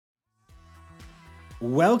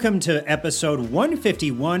Welcome to episode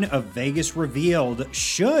 151 of Vegas Revealed.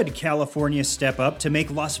 Should California step up to make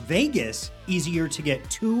Las Vegas easier to get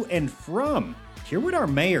to and from? Hear what our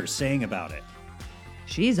mayor's saying about it.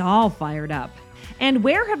 She's all fired up. And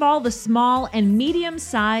where have all the small and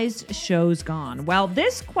medium-sized shows gone? Well,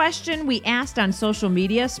 this question we asked on social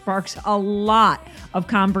media sparks a lot of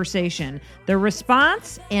conversation. The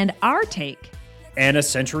response and our take. And a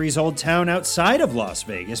centuries-old town outside of Las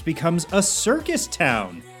Vegas becomes a circus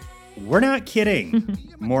town. We're not kidding.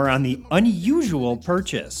 More on the unusual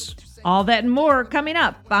purchase. All that and more coming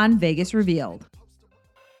up on Vegas Revealed.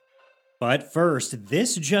 But first,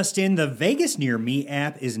 this just in, the Vegas Near Me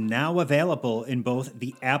app is now available in both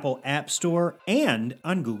the Apple App Store and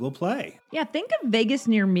on Google Play. Yeah, think of Vegas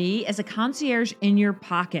Near Me as a concierge in your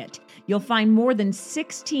pocket. You'll find more than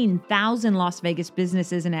 16,000 Las Vegas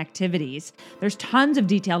businesses and activities. There's tons of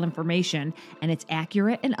detailed information, and it's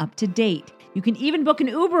accurate and up to date. You can even book an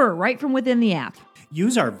Uber right from within the app.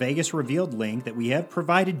 Use our Vegas Revealed link that we have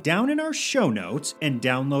provided down in our show notes and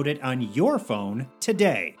download it on your phone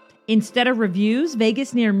today. Instead of reviews,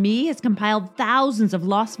 Vegas Near Me has compiled thousands of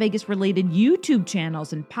Las Vegas-related YouTube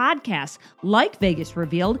channels and podcasts like Vegas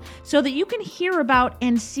Revealed so that you can hear about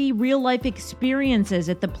and see real-life experiences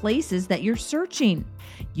at the places that you're searching.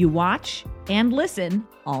 You watch and listen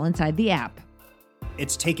all inside the app.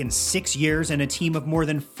 It's taken 6 years and a team of more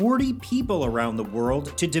than 40 people around the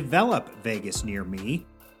world to develop Vegas Near Me.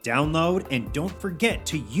 Download and don't forget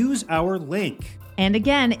to use our link. And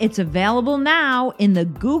again, it's available now in the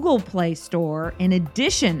Google Play Store in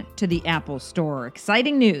addition to the Apple Store.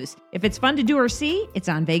 Exciting news. If it's fun to do or see, it's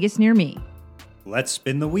on Vegas Near Me. Let's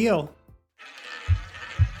spin the wheel.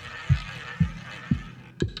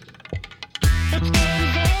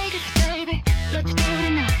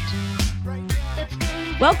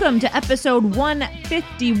 Welcome to episode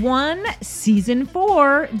 151, season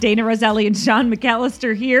 4. Dana Roselli and Sean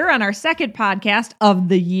McAllister here on our second podcast of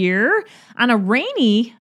the year on a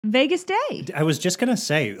rainy Vegas day. I was just going to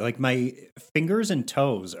say, like, my fingers and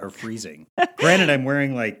toes are freezing. Granted, I'm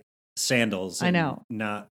wearing, like, sandals. I know.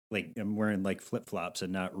 Not, like, I'm wearing, like, flip-flops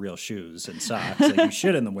and not real shoes and socks like you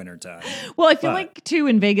should in the wintertime. Well, I feel like, too,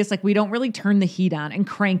 in Vegas, like, we don't really turn the heat on and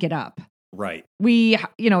crank it up. Right.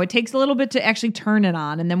 It takes a little bit to actually turn it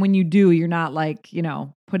on. And then when you do, you're not like,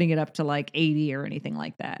 putting it up to like 80 or anything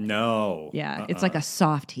like that. No. Yeah. It's like a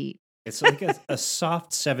soft heat. It's like a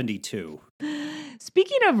soft 72.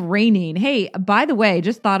 Speaking of raining, hey, by the way,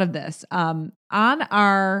 just thought of this. On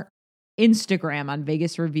our Instagram on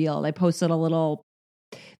Vegas Revealed, I posted a little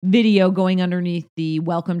video going underneath the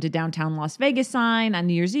Welcome to Downtown Las Vegas sign on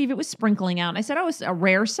New Year's Eve. It was sprinkling out. And I said, oh, it's a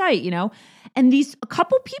rare sight, And a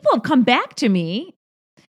couple people have come back to me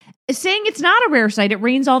saying it's not a rare sight. It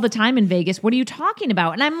rains all the time in Vegas. What are you talking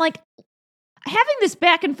about? And I'm like, having this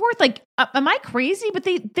back and forth, like, am I crazy? But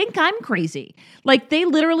they think I'm crazy. Like, they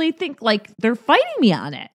literally think like they're fighting me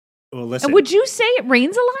on it. Well, listen. And would you say it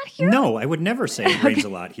rains a lot here? No, I would never say it rains a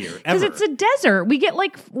lot here, ever. Because it's a desert. We get so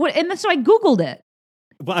I Googled it.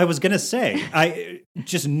 Well, I was going to say, I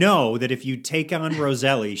just know that if you take on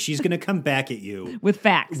Roselli, she's going to come back at you with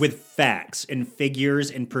facts. With facts and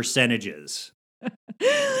figures and percentages.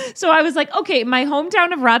 So I was like, okay, my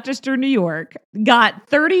hometown of Rochester, New York got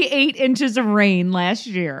 38 inches of rain last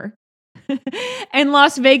year. And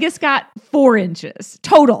Las Vegas got 4 inches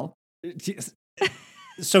total.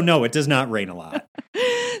 So no, it does not rain a lot.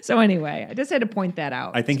 So anyway, I just had to point that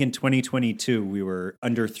out. I think in 2022, we were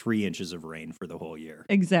under 3 inches of rain for the whole year.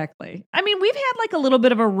 Exactly. I mean, we've had like a little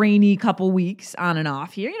bit of a rainy couple weeks on and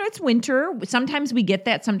off here. It's winter. Sometimes we get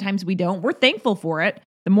that. Sometimes we don't. We're thankful for it.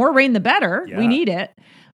 The more rain, the better. Yeah. We need it.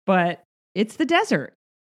 But it's the desert.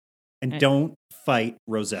 And don't fight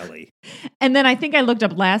Roselli. And then I think I looked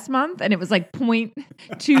up last month and it was like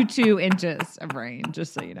 0.22 inches of rain,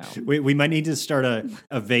 just so you know. We might need to start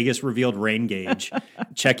a Vegas Revealed rain gauge.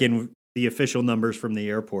 Check in the official numbers from the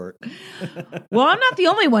airport. Well, I'm not the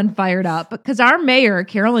only one fired up because our mayor,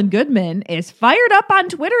 Carolyn Goodman, is fired up on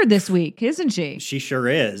Twitter this week, isn't she? She sure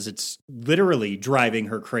is. It's literally driving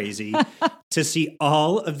her crazy to see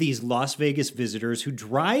all of these Las Vegas visitors who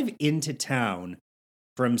drive into town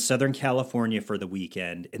from Southern California for the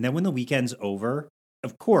weekend. And then when the weekend's over,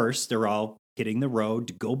 of course, they're all hitting the road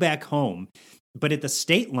to go back home. But at the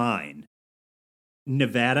state line,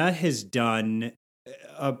 Nevada has done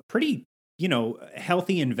a pretty,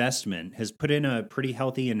 healthy investment, has put in a pretty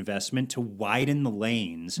healthy investment to widen the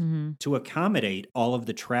lanes to accommodate all of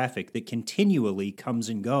the traffic that continually comes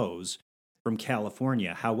and goes from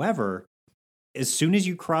California. However, as soon as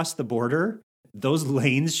you cross the border, those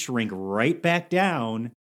lanes shrink right back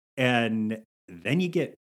down, and then you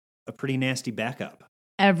get a pretty nasty backup.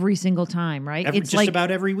 every single time, right? It's just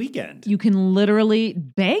about every weekend. You can literally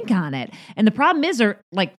bank on it. And the problem is,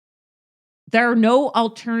 there are no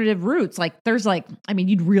alternative routes.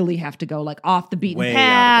 You'd really have to go off the beaten Way path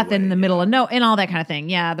out of the way, and in the middle of and all that kind of thing.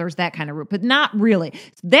 Yeah, there's that kind of route, but not really.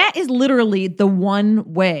 That is literally the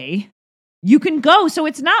one way you can go. So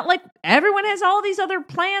it's not like everyone has all these other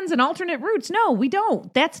plans and alternate routes. No, we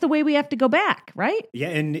don't. That's the way we have to go back, right? Yeah,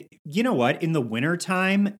 and you know what? In the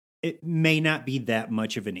wintertime, it may not be that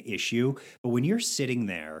much of an issue, but when you're sitting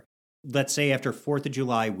there, let's say after 4th of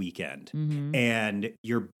July weekend, and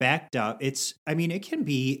you're backed up, it can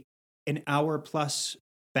be an hour plus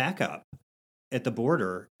backup at the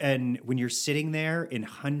border. And when you're sitting there in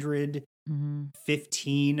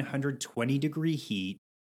 115, 120 degree heat,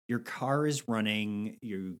 your car is running,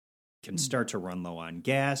 you can start to run low on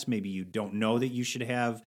gas. Maybe you don't know that you should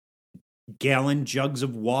have gallon jugs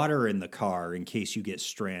of water in the car in case you get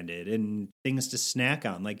stranded, and things to snack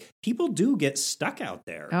on. People do get stuck out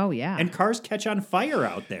there. Oh, yeah. And cars catch on fire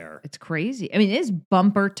out there. It's crazy. It is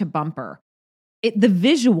bumper to bumper. The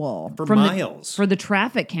visual for miles for the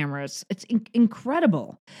traffic cameras, it's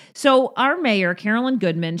incredible. So our mayor, Carolyn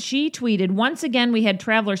Goodman, she tweeted, once again, we had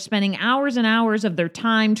travelers spending hours and hours of their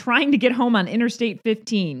time trying to get home on Interstate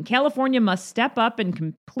 15. California must step up and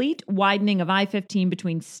complete widening of I-15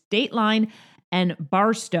 between State Line and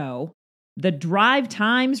Barstow. The drive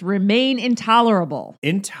times remain intolerable.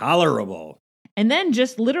 Intolerable. And then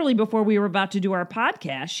just literally before we were about to do our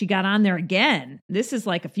podcast, she got on there again. This is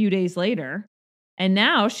a few days later. And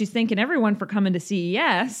now she's thanking everyone for coming to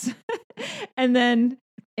CES. And then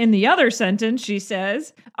in the other sentence, she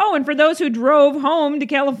says, oh, and for those who drove home to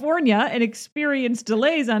California and experienced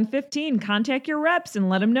delays on 15, contact your reps and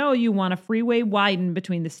let them know you want a freeway widen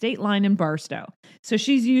between the State Line and Barstow. So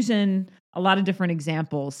she's using a lot of different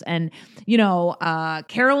examples. And,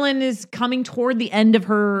 Carolyn is coming toward the end of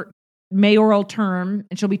her mayoral term,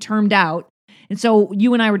 and she'll be termed out. And so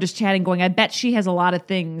you and I were just chatting going, I bet she has a lot of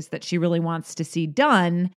things that she really wants to see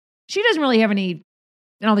done. She doesn't really have any,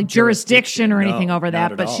 jurisdiction or anything over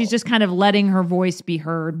that, but she's just kind of letting her voice be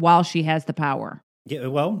heard while she has the power. Yeah,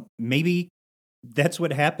 well, maybe that's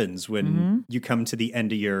what happens when you come to the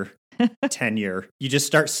end of your tenure. You just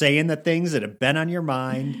start saying the things that have been on your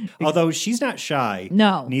mind. Although she's not shy.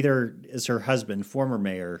 No. Neither is her husband, former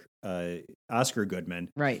mayor, Oscar Goodman.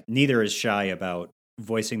 Right. Neither is shy about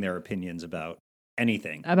voicing their opinions about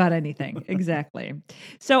anything. Exactly.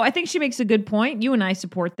 So I think she makes a good point. You and I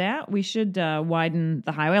support that. We should widen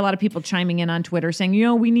the highway. A lot of people chiming in on Twitter saying,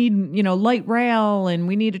 we need, light rail, and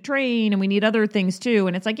we need a train, and we need other things too.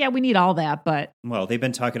 And it's yeah, we need all that, but. Well, they've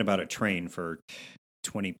been talking about a train for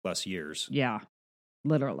 20 plus years. Yeah,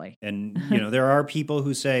 literally. And, there are people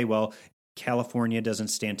who say, well, California doesn't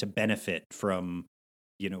stand to benefit from,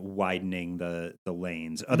 widening the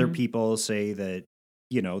lanes. Other people say that,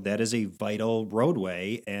 that is a vital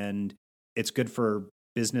roadway, and it's good for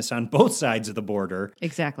business on both sides of the border.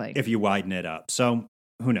 Exactly. If you widen it up. So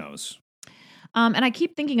who knows? And I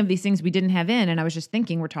keep thinking of these things we didn't have in, and I was just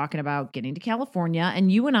thinking we're talking about getting to California,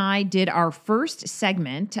 and you and I did our first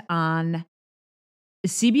segment on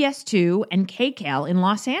CBS 2 and KCAL in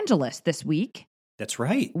Los Angeles this week. That's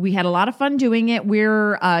right. We had a lot of fun doing it.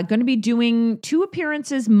 We're going to be doing 2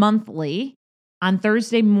 appearances monthly on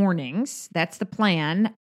Thursday mornings. That's the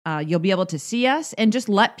plan. You'll be able to see us and just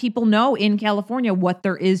let people know in California what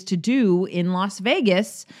there is to do in Las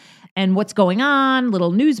Vegas and what's going on,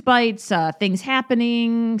 little news bites, things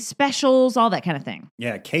happening, specials, all that kind of thing.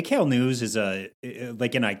 Yeah, KCAL News is an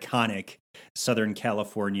iconic Southern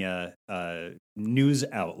California news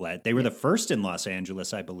outlet. They were the first in Los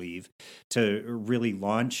Angeles, I believe, to really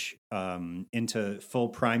launch into full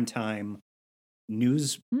primetime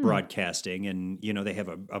news broadcasting. And, they have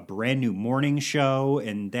a brand new morning show,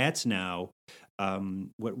 and that's now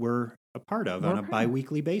what we're a part of on a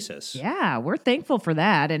bi-weekly basis. Yeah, we're thankful for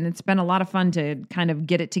that. And it's been a lot of fun to kind of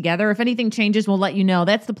get it together. If anything changes, we'll let you know.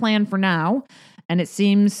 That's the plan for now. And it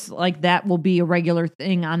seems like that will be a regular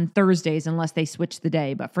thing on Thursdays unless they switch the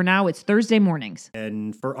day. But for now, it's Thursday mornings.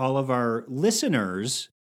 And for all of our listeners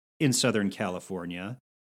in Southern California,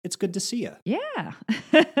 it's good to see you. Yeah.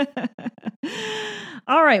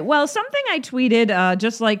 All right. Well, something I tweeted,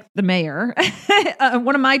 just like the mayor,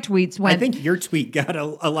 one of my tweets went. I think your tweet got a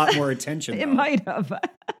lot more attention. It might have.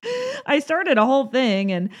 I started a whole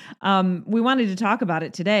thing, and we wanted to talk about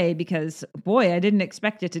it today because, boy, I didn't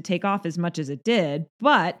expect it to take off as much as it did.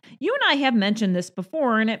 But you and I have mentioned this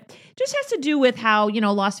before, and it just has to do with how,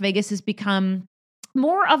 Las Vegas has become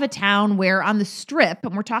more of a town where on the Strip,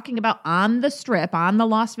 and we're talking about on the Strip, on the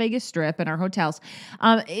Las Vegas Strip and our hotels,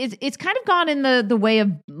 it's kind of gone in the way of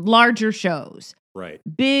larger shows. Right.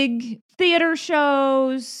 Big theater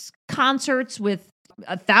shows, concerts with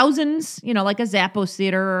thousands, like a Zappos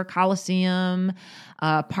Theater or Coliseum,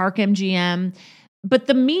 Park MGM. But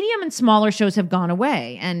the medium and smaller shows have gone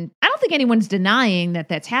away. And I don't think anyone's denying that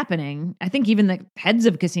that's happening. I think even the heads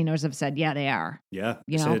of casinos have said, yeah, they are. Yeah.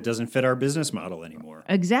 They said it doesn't fit our business model anymore.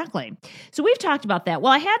 Exactly. So we've talked about that.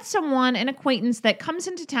 Well, I had an acquaintance that comes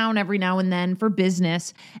into town every now and then for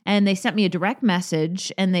business. And they sent me a direct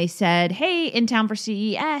message and they said, hey, in town for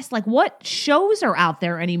CES, like what shows are out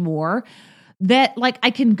there anymore that like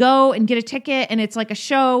I can go and get a ticket and it's like a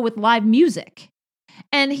show with live music?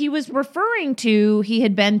 And he was referring to, he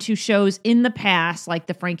had been to shows in the past, like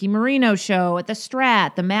the Frankie Marino show at the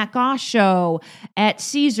Strat, the Matt Goss show at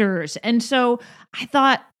Caesars. And so I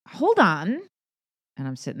thought, hold on. And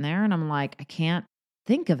I'm sitting there and I'm like, I can't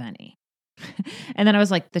think of any. And then I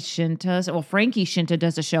was like, the Shintas. Well, Frankie Shinta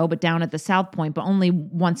does a show, but down at the South Point, but only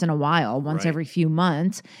once in a while, once every few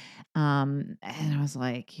months. And I was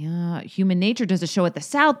like, yeah, Human Nature does a show at the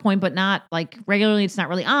South Point, but not like regularly. It's not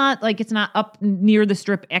really on, like it's not up near the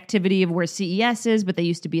Strip activity of where CES is, but they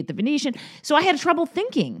used to be at the Venetian. So I had trouble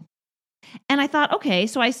thinking. And I thought, okay,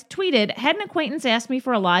 so I tweeted, had an acquaintance ask me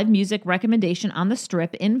for a live music recommendation on the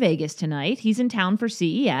Strip in Vegas tonight. He's in town for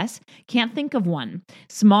CES. Can't think of one.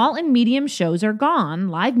 Small and medium shows are gone.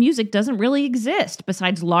 Live music doesn't really exist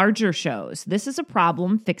besides larger shows. This is a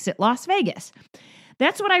problem. Fix it, Las Vegas.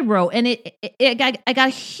 That's what I wrote, and I got a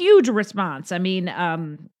huge response. I mean,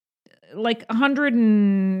 like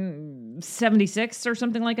 176 or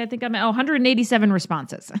something like I think 187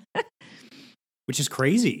 responses. Which is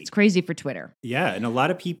crazy. It's crazy for Twitter. Yeah, and a lot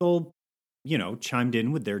of people, chimed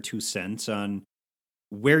in with their 2 cents on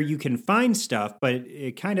where you can find stuff, but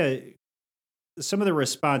it kind of, some of the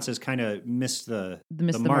responses kind of missed the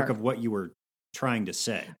mark of what you were trying to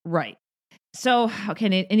say. Right. So,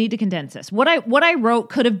 okay, I need to condense this. What I wrote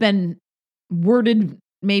could have been worded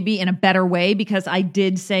maybe in a better way because I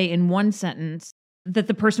did say in one sentence that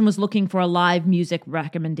the person was looking for a live music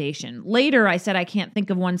recommendation. Later, I said I can't think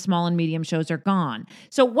of one. Small and medium shows are gone.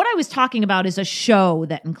 So what I was talking about is a show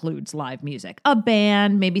that includes live music, a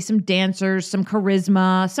band, maybe some dancers, some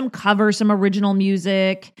charisma, some cover, some original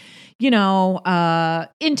music,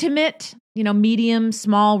 intimate, medium,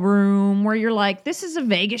 small room where you're like, this is a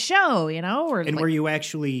Vegas show, or and where you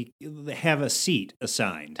actually have a seat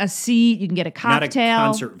assigned. A seat, you can get a cocktail. Not a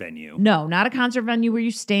concert venue. No, not a concert venue where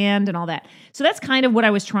you stand and all that. So that's kind of what I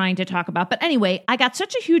was trying to talk about. But anyway, I got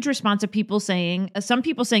such a huge response of people saying, some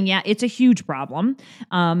people saying, yeah, it's a huge problem.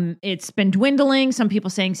 It's been dwindling. Some people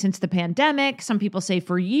saying since the pandemic, some people say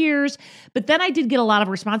for years. But then I did get a lot of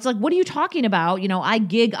response like, what are you talking about? I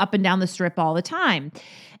gig up and down the Strip all the time.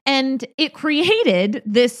 And it created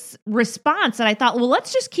this response that I thought, well,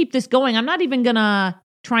 let's just keep this going. I'm not even going to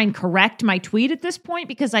try and correct my tweet at this point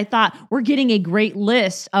because I thought we're getting a great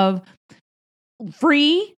list of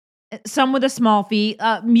free, some with a small fee,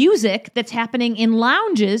 music that's happening in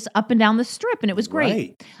lounges up and down the Strip. And it was great.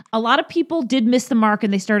 Right. A lot of people did miss the mark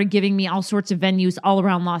and they started giving me all sorts of venues all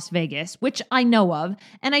around Las Vegas, which I know of.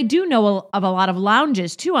 And I do know of a lot of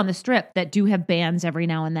lounges too on the Strip that do have bands every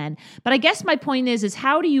now and then. But I guess my point is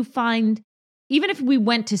how do you find, even if we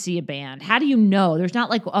went to see a band, how do you know? There's not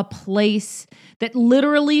like a place that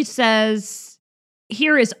literally says,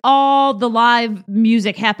 here is all the live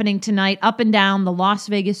music happening tonight up and down the Las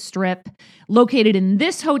Vegas Strip, located in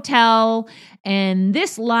this hotel and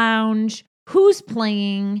this lounge, who's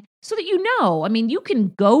playing, so that you know. I mean, you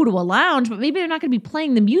can go to a lounge, but maybe they're not going to be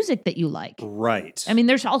playing the music that you like. Right. I mean,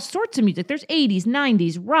 there's all sorts of music. There's 80s,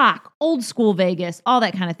 90s, rock, old school Vegas, all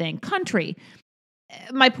that kind of thing, country.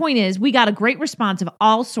 My point is, we got a great response of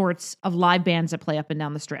all sorts of live bands that play up and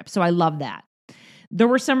down the Strip, so I love that. There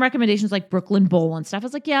were some recommendations like Brooklyn Bowl and stuff. I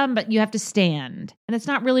was like, yeah, but you have to stand. And it's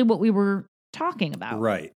not really what we were talking about.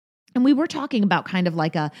 Right. And we were talking about kind of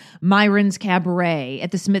like a Myron's Cabaret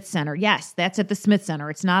at the Smith Center. Yes, that's at the Smith Center.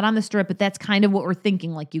 It's not on the Strip, but that's kind of what we're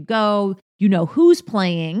thinking. Like you go, you know who's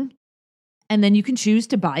playing, and then you can choose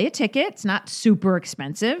to buy a ticket. It's not super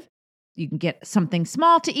expensive. You can get something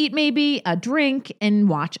small to eat, maybe a drink, and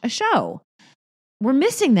watch a show. We're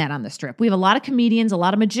missing that on the Strip. We have a lot of comedians, a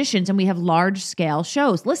lot of magicians, and we have large-scale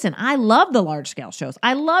shows. Listen, I love the large-scale shows.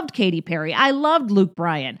 I loved Katy Perry. I loved Luke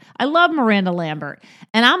Bryan. I love Miranda Lambert.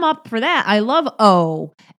 And I'm up for that. I love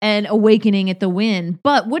O and Awakening at the Wynn.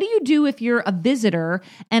 But what do you do if you're a visitor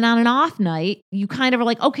and on an off night, you kind of are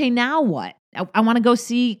like, okay, now what? I want to go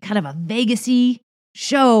see kind of a Vegas-y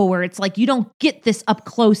show where it's like you don't get this up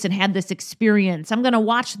close and have this experience. I'm going to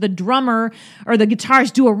watch the drummer or the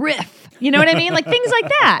guitarist do a riff. You know what I mean? Like things like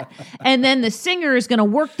that. And then the singer is going to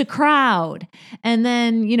work the crowd. And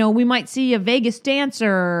then, we might see a Vegas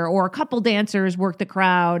dancer or a couple dancers work the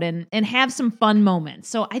crowd and have some fun moments.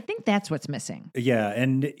 So I think that's what's missing. Yeah.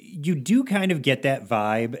 And you do kind of get that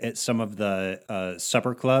vibe at some of the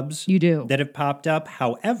supper clubs You do. that have popped up.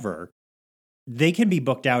 However, they can be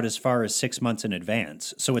booked out as far as 6 months in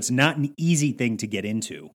advance. So it's not an easy thing to get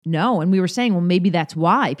into. No. And we were saying, well, maybe that's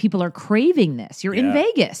why people are craving this. You're in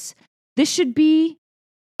Vegas. This should be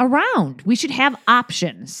around. We should have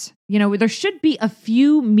options. There should be a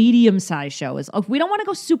few medium-sized shows. If we don't want to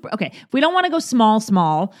go if we don't want to go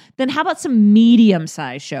small, then how about some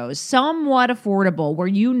medium-sized shows, somewhat affordable, where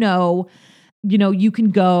you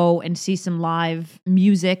can go and see some live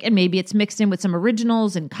music, and maybe it's mixed in with some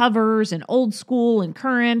originals and covers and old school and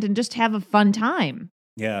current, and just have a fun time.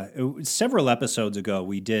 Yeah. Several episodes ago,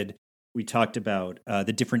 we talked about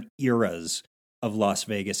the different eras of Las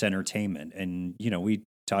Vegas entertainment. And, we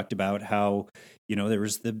talked about how, there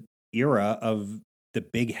was the era of the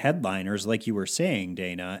big headliners, like you were saying,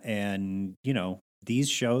 Dana, and, these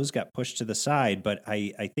shows got pushed to the side. But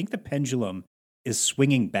I think the pendulum is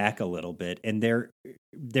swinging back a little bit, and there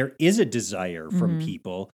is a desire from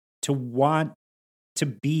people to want to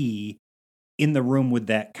be in the room with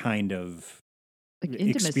that kind of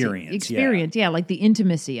experience. Yeah, like the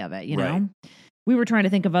intimacy of it, Right. know? We were trying to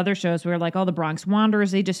think of other shows. We were like, the Bronx Wanderers,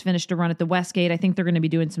 they just finished a run at the Westgate. I think they're going to be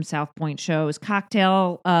doing some South Point shows.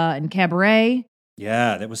 Cocktail and Cabaret.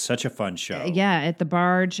 Yeah, that was such a fun show. At the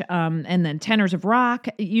Barge. And then Tenors of Rock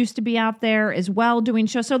used to be out there as well doing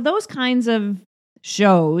shows. So those kinds of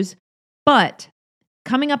shows. But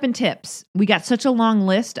coming up in tips, we got such a long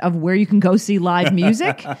list of where you can go see live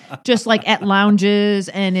music, just like at lounges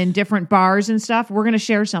and in different bars and stuff. We're going to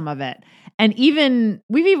share some of it. And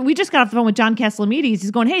we just got off the phone with John Castellamides. He's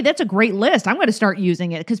going, hey, that's a great list. I'm going to start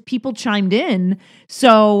using it because people chimed in.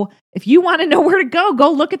 So if you want to know where to go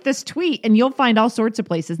look at this tweet and you'll find all sorts of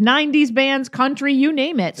places, 90s bands, country, you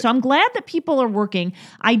name it. So I'm glad that people are working.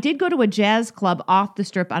 I did go to a jazz club off the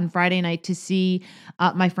Strip on Friday night to see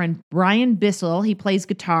my friend Brian Bissell. He plays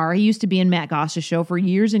guitar. He used to be in Matt Goss's show for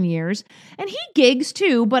years and years. And he gigs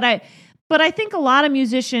too, but I think a lot of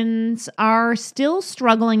musicians are still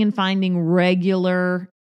struggling in finding regular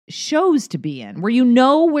shows to be in, where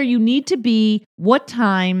where you need to be, what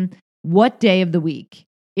time, what day of the week.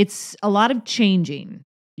 It's a lot of changing.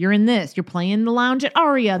 You're in this. You're playing the lounge at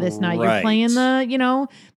Aria this night. Right. You're playing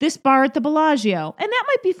this bar at the Bellagio. And that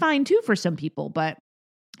might be fine too for some people, but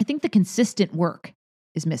I think the consistent work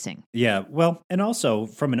is missing. Yeah. Well, and also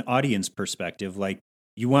from an audience perspective, like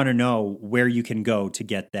you want to know where you can go to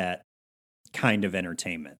get that kind of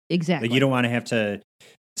entertainment. Exactly. Like you don't want to have to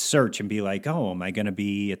search and be like, oh, am I going to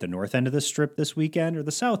be at the north end of the Strip this weekend or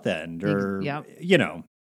the south end or,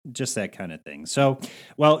 just that kind of thing. So,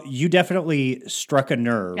 well, you definitely struck a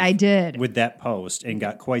nerve. I did. With that post and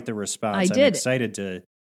got quite the response. I did. I'm excited to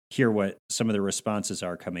hear what some of the responses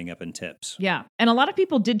are coming up in tips. Yeah. And a lot of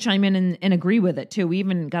people did chime in and agree with it too. We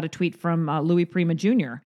even got a tweet from Louis Prima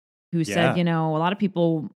Jr. who said, a lot of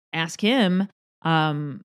people ask him,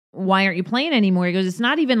 why aren't you playing anymore? He goes, it's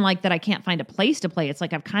not even like that I can't find a place to play. It's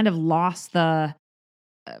like I've kind of lost the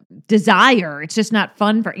desire. It's just not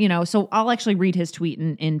fun for, so I'll actually read his tweet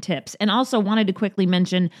in tips. And also wanted to quickly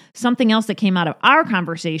mention something else that came out of our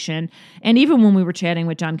conversation. And even when we were chatting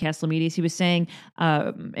with John Castellamides, he was saying,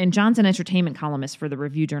 and John's an entertainment columnist for the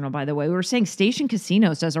Review Journal, by the way, we were saying Station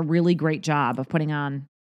Casinos does a really great job of putting on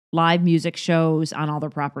live music shows on all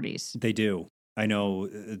their properties. They do. I know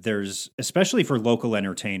there's, especially for local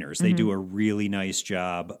entertainers, they do a really nice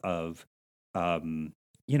job of,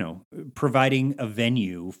 providing a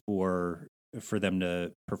venue for them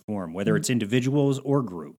to perform, whether it's individuals or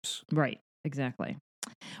groups. Right. Exactly.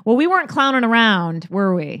 Well, we weren't clowning around,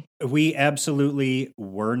 were we? We absolutely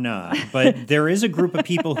were not. But there is a group of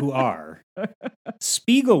people who are.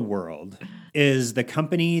 Spiegelworld is the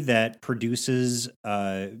company that produces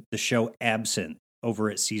the show Absinthe over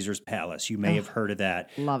at Caesar's Palace. You may have heard of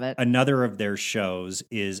that. Love it. Another of their shows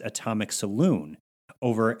is Atomic Saloon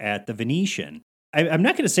over at the Venetian. I'm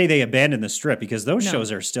not going to say they abandoned the Strip because those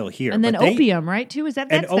shows are still here. And then Opium, right, too? Is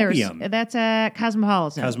that's Opium. That's at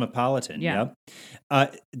Cosmopolitan. Cosmopolitan, yeah.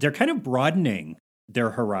 They're kind of broadening their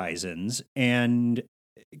horizons and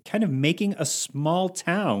kind of making a small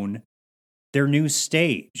town their new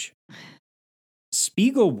stage.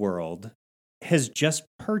 Spiegelworld has just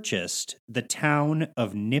purchased the town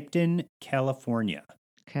of Nipton, California.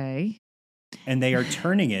 Okay. And they are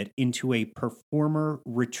turning it into a performer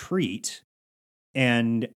retreat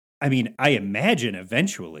And I mean, I imagine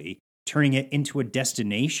eventually turning it into a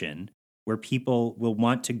destination where people will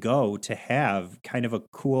want to go to have kind of a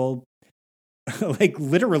cool, like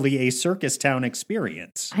literally a circus town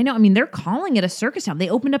experience. I know. I mean, they're calling it a circus town. They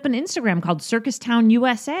opened up an Instagram called Circus Town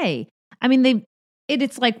USA. I mean,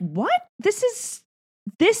 it's like, what? This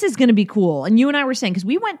is going to be cool. And you and I were saying, because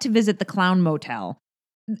we went to visit the Clown Motel,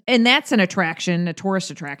 and that's an attraction, a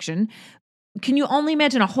tourist attraction. Can you only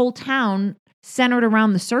imagine a whole town centered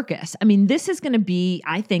around the circus? I mean, this is going to be,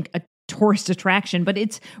 I think, a tourist attraction, but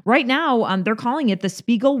it's right now, they're calling it the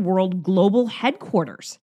Spiegel World Global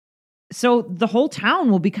Headquarters. So the whole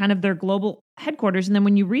town will be kind of their global headquarters. And then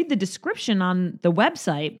when you read the description on the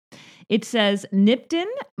website, it says Nipton,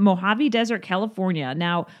 Mojave Desert, California.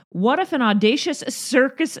 Now, what if an audacious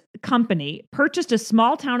circus company purchased a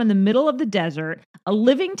small town in the middle of the desert, a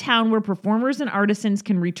living town where performers and artisans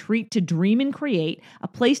can retreat to dream and create, a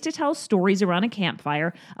place to tell stories around a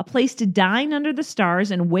campfire, a place to dine under the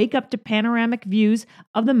stars and wake up to panoramic views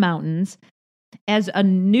of the mountains? As a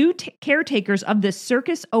new caretakers of this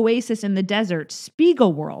circus oasis in the desert,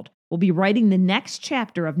 Spiegel World will be writing the next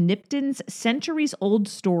chapter of Nipton's centuries-old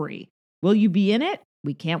story. Will you be in it?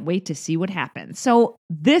 We can't wait to see what happens. So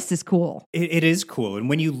this is cool. It is cool. And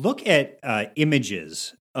when you look at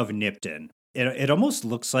images of Nipton, it almost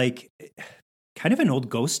looks like kind of an old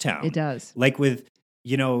ghost town. It does. Like with,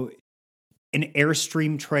 an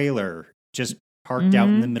Airstream trailer just parked out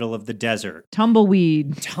in the middle of the desert.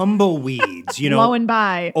 Tumbleweeds, blowing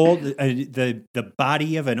by. Old the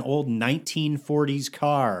body of an old 1940s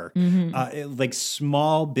car, like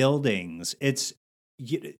small buildings. It's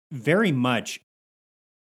very much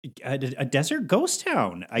a desert ghost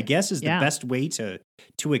town, I guess, is the best way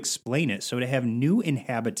to explain it. So to have new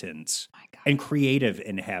inhabitants and creative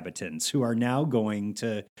inhabitants who are now going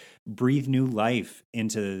to breathe new life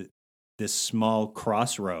into this small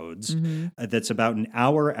crossroads that's about an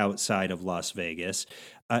hour outside of Las Vegas.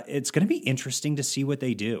 It's going to be interesting to see what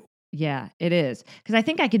they do. Yeah, it is. Because I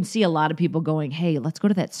think I can see a lot of people going, hey, let's go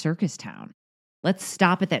to that circus town. Let's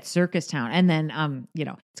stop at that circus town. And then,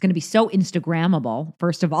 it's going to be so Instagrammable,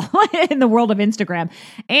 first of all, in the world of Instagram.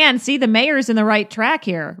 And see, the mayor's in the right track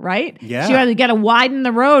here, right? Yeah. So you got to widen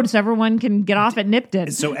the road so everyone can get off at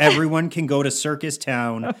Nipton. So everyone can go to Circus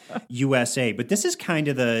Town, USA. But this is kind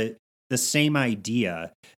of the same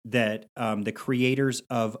idea that the creators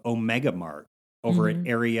of Omega Mart over at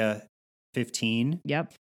Area 15,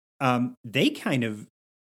 they kind of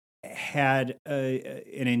had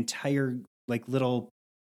an entire like little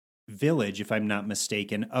village, if I'm not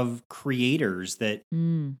mistaken, of creators that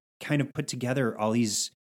kind of put together all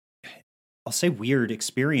these, I'll say weird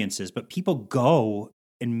experiences, but people go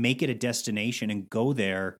and make it a destination and go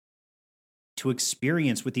there to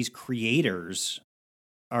experience what these creators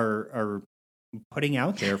are putting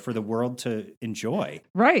out there for the world to enjoy.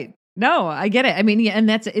 Right. No, I get it. I mean, and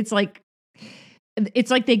it's like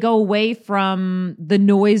they go away from the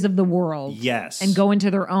noise of the world. Yes. And go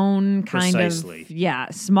into their own kind of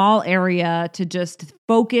small area to just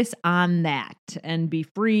focus on that and be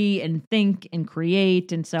free and think and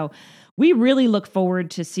create. And so we really look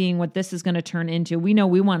forward to seeing what this is going to turn into. We know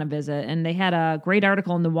we want to visit, and they had a great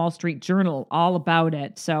article in the Wall Street Journal all about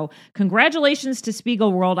it. So congratulations to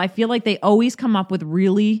Spiegel World. I feel like they always come up with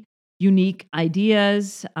really unique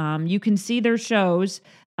ideas. You can see their shows,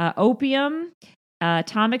 Opium,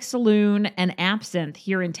 Atomic Saloon, and Absinthe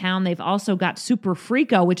here in town. They've also got Super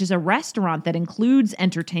Frico, which is a restaurant that includes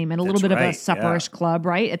entertainment, a little bit of a supperish club,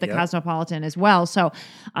 right, at the Cosmopolitan as well. So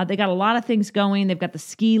they got a lot of things going. They've got the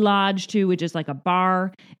Ski Lodge, too, which is like a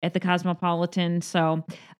bar at the Cosmopolitan. So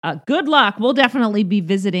good luck. We'll definitely be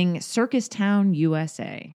visiting Circus Town,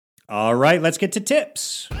 USA. All right, let's get to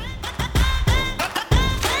tips.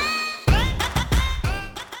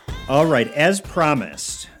 All right, as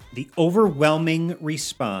promised, the overwhelming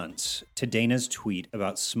response to Dana's tweet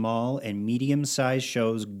about small and medium-sized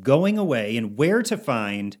shows going away and where to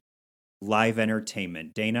find live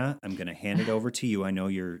entertainment. Dana, I'm going to hand it over to you. I know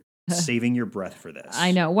you're saving your breath for this.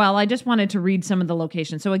 I know. Well, I just wanted to read some of the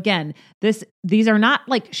locations. So again, these are not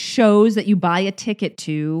like shows that you buy a ticket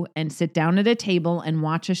to and sit down at a table and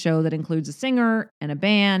watch a show that includes a singer and a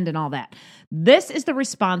band and all that. This is the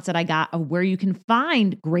response that I got of where you can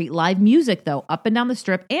find great live music, though, up and down the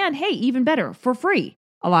strip. And hey, even better, for free.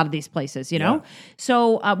 a lot of these places, you know? Yeah.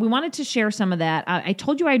 So we wanted to share some of that. I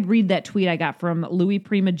told you I'd read that tweet I got from Louis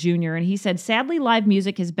Prima Jr., and he said, sadly, live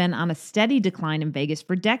music has been on a steady decline in Vegas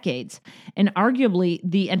for decades. And arguably,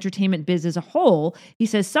 the entertainment biz as a whole, he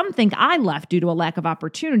says, some think I left due to a lack of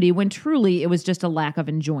opportunity when truly it was just a lack of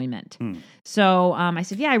enjoyment. So I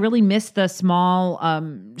said, yeah, I really miss the small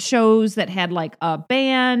shows that had like a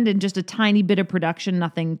band and just a tiny bit of production,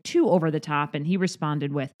 nothing too over the top. And he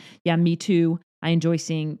responded with, yeah, me too. I enjoy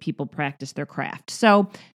seeing people practice their craft. So,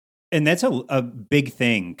 and that's a big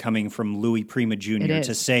thing coming from Louis Prima Jr. It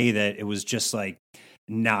to is. say that it was just like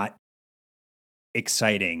not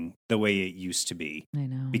exciting the way it used to be. I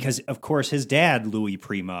know. Because, of course, his dad, Louis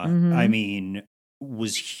Prima, Mhm. I mean,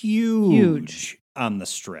 was huge on the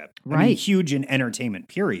Strip. I mean, Right. huge in entertainment,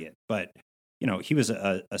 period. But, you know, he was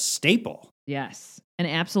a staple. Yes, an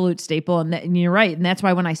absolute staple. And you're right. And that's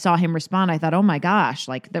why when I saw him respond, I thought, oh my gosh,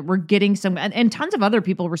 like that we're getting some, and tons of other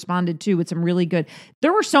people responded too with some really good,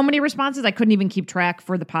 there were so many responses, I couldn't even keep track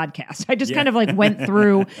for the podcast. I just kind of like went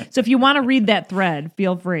through. So if you want to read that thread,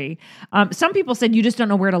 feel free. Some people said, you just don't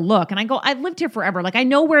know where to look. And I go, I've lived here forever. Like I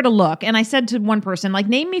know where to look. And I said to one person, like,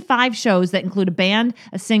 name me 5 shows that include a band,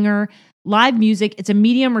 a singer, live music. It's a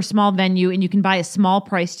medium or small venue and you can buy a small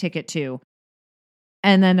price ticket too.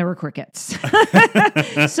 And then there were crickets.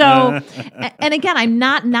 So, and again, I'm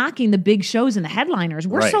not knocking the big shows and the headliners.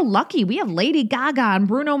 We're so lucky. We have Lady Gaga and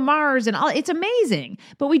Bruno Mars and all. It's amazing.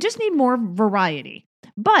 But we just need more variety.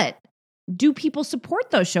 But do people support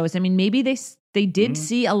those shows? I mean, maybe they did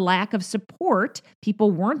see a lack of support. People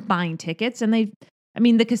weren't buying tickets and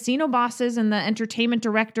the casino bosses and the entertainment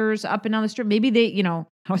directors up and down the Strip, maybe they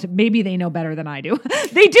know better than I do.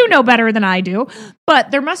 They do know better than I do, but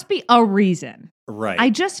there must be a reason. Right. I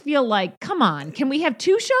just feel like, come on, can we have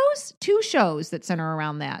 2 shows? 2 shows that center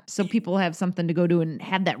around that so people have something to go to and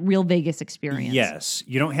have that real Vegas experience. Yes.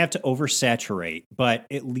 You don't have to oversaturate, but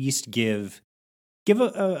at least give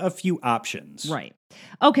a few options. Right.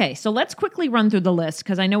 Okay, so let's quickly run through the list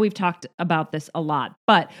because I know we've talked about this a lot,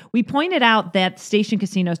 but we pointed out that Station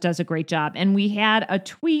Casinos does a great job, and we had a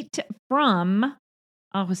tweet from,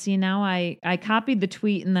 now I copied the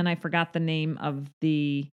tweet and then I forgot the name of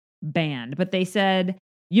the band, but they said,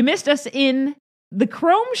 you missed us in the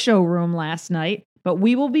Chrome showroom last night, but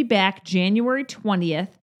we will be back January 20th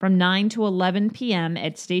from 9 to 11 p.m.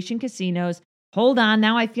 at Station Casinos. Hold on.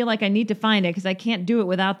 Now I feel like I need to find it because I can't do it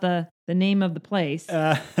without the name of the place.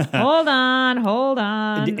 Hold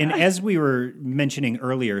on. And as we were mentioning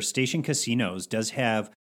earlier, Station Casinos does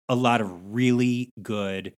have a lot of really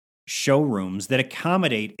good showrooms that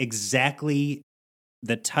accommodate exactly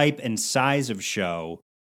the type and size of show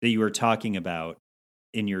that you were talking about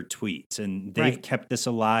in your tweets. And they've kept this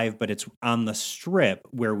alive, but it's on the Strip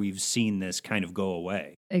where we've seen this kind of go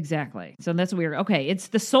away. Exactly. So that's weird. Okay, it's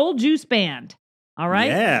the Soul Juice Band. All right?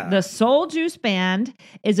 Yeah. The Soul Juice Band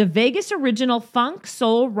is a Vegas original funk,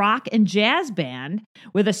 soul, rock, and jazz band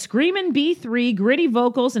with a screamin' B3, gritty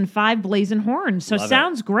vocals, and 5 blazing horns. So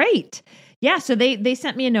sounds great. Yeah, so they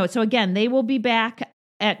sent me a note. So again, they will be back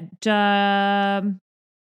at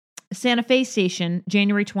Santa Fe Station,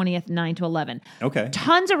 January 20th, 9 to 11. Okay.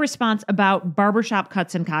 Tons of response about barbershop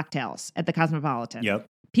cuts and cocktails at the Cosmopolitan. Yep.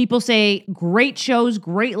 People say great shows,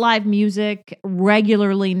 great live music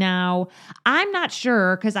regularly now. I'm not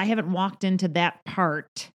sure because I haven't walked into that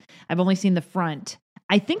part. I've only seen the front.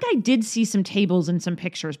 I think I did see some tables and some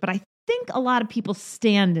pictures, but I think a lot of people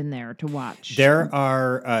stand in there to watch. There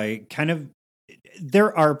are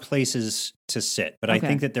there are places to sit, but I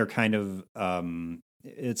think that they're kind of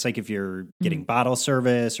it's like if you're getting bottle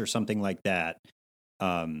service or something like that.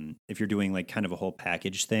 If you're doing like kind of a whole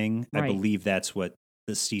package thing, I believe that's what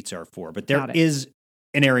the seats are for. But there is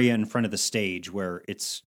an area in front of the stage where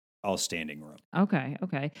it's all standing room.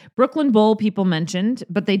 Okay. Brooklyn Bowl people mentioned,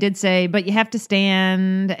 but they did say, but you have to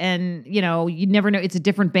stand and, you never know. It's a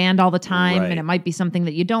different band all the time and it might be something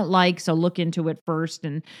that you don't like. So look into it first.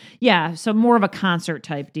 And so more of a concert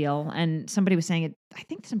type deal. And somebody was saying I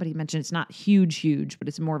think somebody mentioned it's not huge, but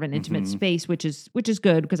it's more of an intimate space, which is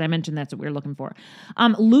good because I mentioned that's what we were looking for.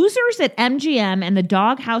 Losers at MGM and the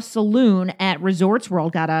Doghouse Saloon at Resorts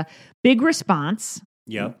World got a big response.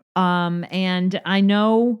 Yep. And I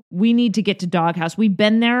know we need to get to Doghouse. We've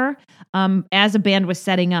been there as a band was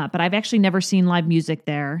setting up, but I've actually never seen live music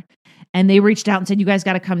there. And they reached out and said, you guys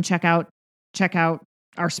got to come check out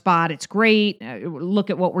our spot. It's great. Look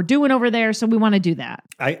at what we're doing over there. So we want to do that.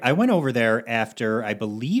 I went over there I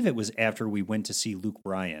believe it was after we went to see Luke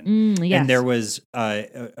Bryan. Yes. And there was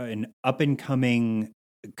an up and coming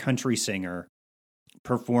country singer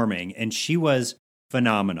performing, and she was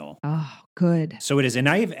phenomenal. Oh, good. So it is. And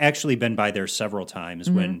I have actually been by there several times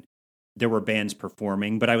when there were bands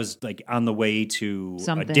performing, but I was like on the way to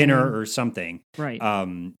a dinner or something. Right.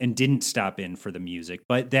 And didn't stop in for the music,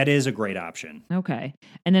 but that is a great option. Okay.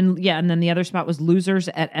 And then the other spot was Losers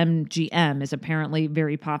at MGM is apparently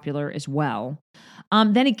very popular as well.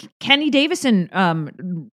 Then Kenny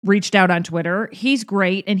Davison reached out on Twitter. He's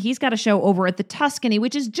great, and he's got a show over at the Tuscany,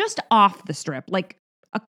 which is just off the Strip, like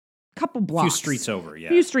a couple blocks. A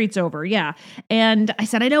few streets over, yeah. And I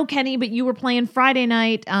said, I know, Kenny, but you were playing Friday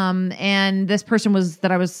night, and this person that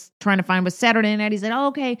I was trying to find was Saturday night. He said, oh,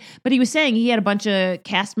 okay. But he was saying he had a bunch of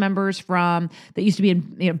cast members that used to be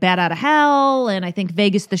in Bat Out of Hell, and I think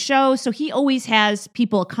Vegas the Show. So he always has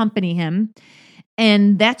people accompany him.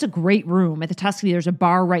 And that's a great room. At the Tuscany, there's a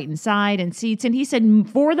bar right inside and seats. And he said,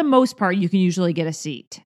 for the most part, you can usually get a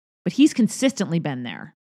seat. But he's consistently been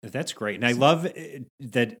there. That's great. And I love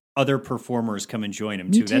that other performers come and join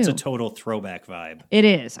him, too. That's a total throwback vibe. It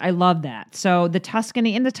is. I love that. So the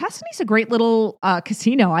Tuscany's a great little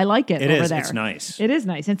casino. I like it over there. It's nice. It is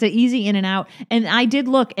nice. It's an easy in and out. And I did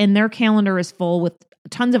look, and their calendar is full with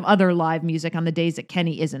tons of other live music on the days that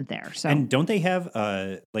Kenny isn't there. So, and don't they have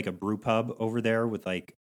like a brew pub over there with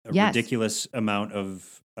like a ridiculous amount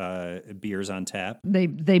of beers on tap?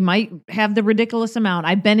 They might have the ridiculous amount.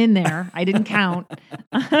 I've been in there. I didn't count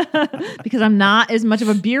because I'm not as much of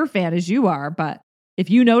a beer fan as you are. But if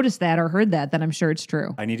you noticed that or heard that, then I'm sure it's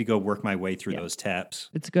true. I need to go work my way through those taps.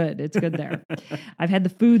 It's good. It's good there. I've had the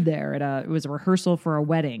food there. It was a rehearsal for a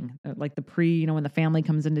wedding, like the when the family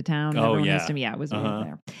comes into town. Oh, yeah. It was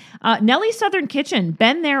there. Nellie's Southern Kitchen,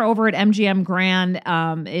 been there over at MGM Grand.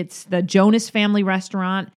 It's the Jonas Family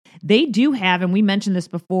Restaurant. They do have, and we mentioned this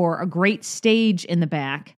before, a great stage in the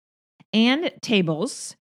back and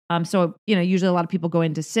tables. So, usually a lot of people go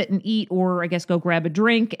in to sit and eat or I guess go grab a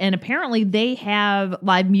drink. And apparently they have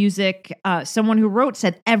live music. Someone who wrote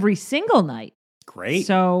said every single night. Great.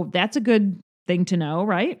 So that's a good thing to know,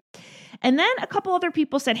 right? And then a couple other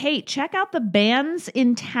people said, hey, check out the Bands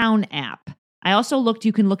in Town app. I also looked,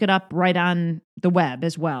 you can look it up right on the web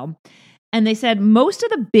as well. And they said most of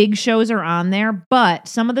the big shows are on there, but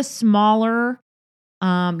some of the smaller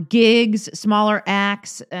gigs, smaller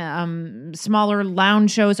acts, smaller lounge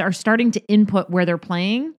shows are starting to input where they're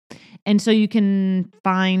playing. And so you can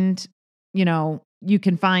find,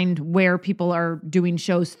 where people are doing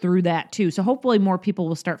shows through that too. So hopefully more people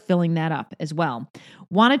will start filling that up as well.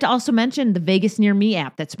 Wanted to also mention the Vegas Near Me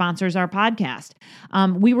app that sponsors our podcast.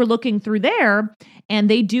 We were looking through there and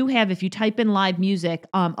they do have, if you type in live music,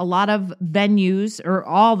 a lot of venues or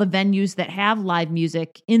all the venues that have live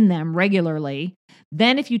music in them regularly.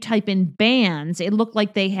 Then if you type in bands, it looked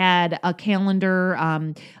like they had a calendar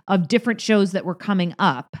of different shows that were coming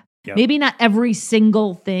up. Yep. Maybe not every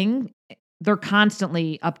single thing. They're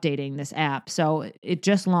constantly updating this app. So it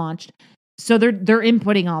just launched. So they're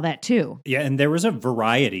inputting all that too. Yeah, and there was a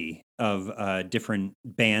variety of different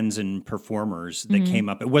bands and performers that came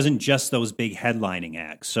up. It wasn't just those big headlining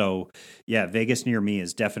acts. So yeah, Vegas Near Me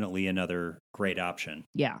is definitely another great option.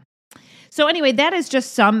 Yeah. So anyway, that is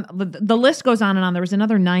just the list goes on and on. There was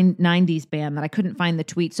another 90s band that I couldn't find the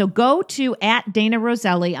tweet. So go to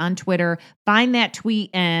 @DanaRoselli on Twitter, find that tweet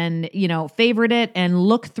and, favorite it and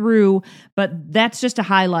look through. But that's just a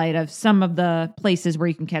highlight of some of the places where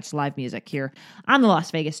you can catch live music here on the Las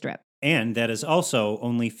Vegas Strip. And that is also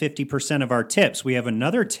only 50% of our tips. We have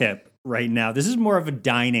another tip right now. This is more of a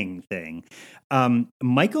dining thing.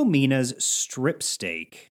 Michael Mina's Strip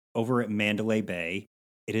Steak over at Mandalay Bay.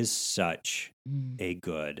 It is such a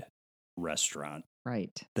good restaurant.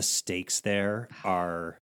 Right. The steaks there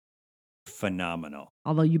are phenomenal.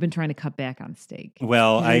 Although you've been trying to cut back on steak.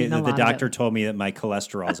 Well, the doctor told me that my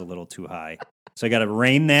cholesterol is a little too high. So I got to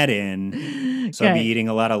rein that in. So I'll be eating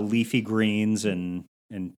a lot of leafy greens and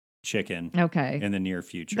chicken in the near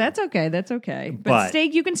future. That's okay. But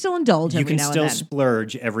steak, you can still indulge every now and then. You can still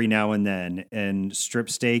splurge every now and then, and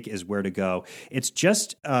Strip Steak is where to go. It's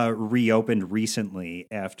just reopened recently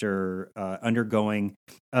after undergoing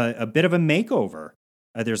a bit of a makeover.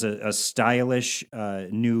 There's a stylish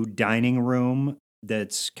new dining room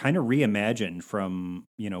that's kind of reimagined from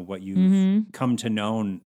what you've come to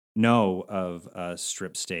know of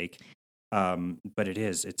Strip Steak. But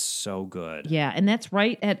it's so good. Yeah. And that's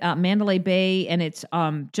right at Mandalay Bay. And it's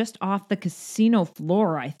just off the casino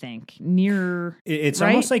floor, I think, near. It's right?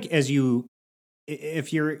 almost like if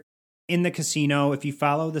you're in the casino, if you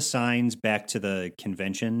follow the signs back to the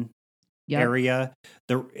convention area,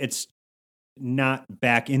 it's not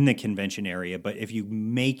back in the convention area, but if you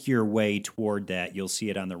make your way toward that, you'll see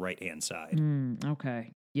it on the right-hand side.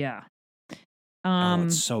 Okay. Yeah.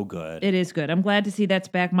 It's so good. It is good. I'm glad to see that's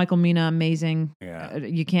back. Michael Mina, amazing. Yeah.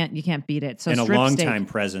 You can't beat it. So and a strip long steak. time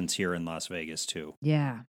presence here in Las Vegas too.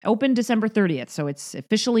 Yeah. Open December 30th. So it's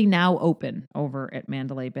officially now open over at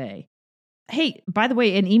Mandalay Bay. Hey, by the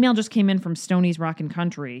way, an email just came in from Stoney's Rockin'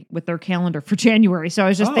 Country with their calendar for January. So I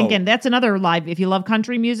was just thinking, that's another live. If you love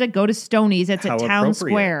country music, go to Stoney's. It's at Town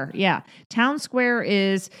Square. Yeah. Town Square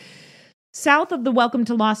is south of the Welcome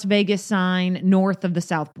to Las Vegas sign, north of the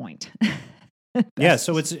South Point. Yeah,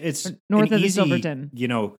 so it's north an of the easy, Silverton.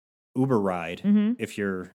 Uber ride Mm-hmm. if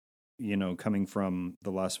you're, coming from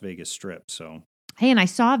the Las Vegas Strip. So hey, and I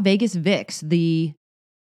saw Vegas Vix, the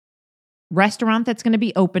restaurant that's going to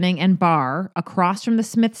be opening and bar across from the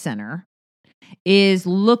Smith Center, is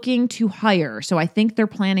looking to hire. So I think they're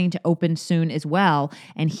planning to open soon as well.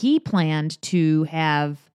 And he planned to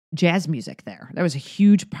have jazz music there. That was a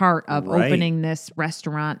huge part of opening this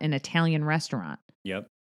restaurant, an Italian restaurant. Yep.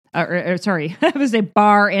 Sorry, it was a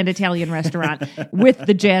bar and Italian restaurant with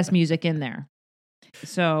the jazz music in there.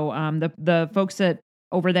 So the folks that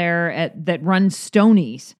over there that run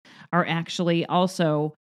Stoney's are actually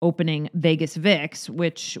also opening Vegas Vix,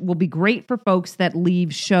 which will be great for folks that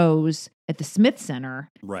leave shows at the Smith Center.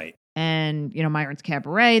 Right. And, Myron's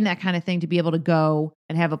Cabaret and that kind of thing, to be able to go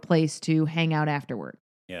and have a place to hang out afterward.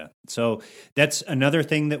 Yeah. So that's another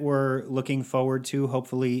thing that we're looking forward to,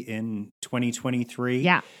 hopefully in 2023.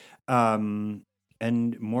 Yeah.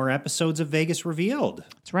 And more episodes of Vegas Revealed.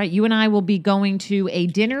 That's right. You and I will be going to a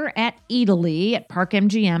dinner at Italy at Park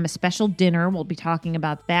MGM, a special dinner. We'll be talking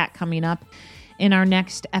about that coming up in our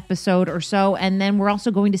next episode or so. And then we're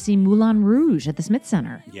also going to see Moulin Rouge at the Smith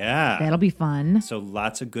Center. Yeah. That'll be fun. So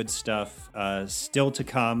lots of good stuff still to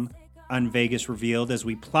come on Vegas Revealed as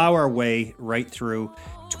we plow our way right through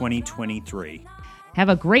 2023. Have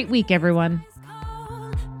a great week, everyone.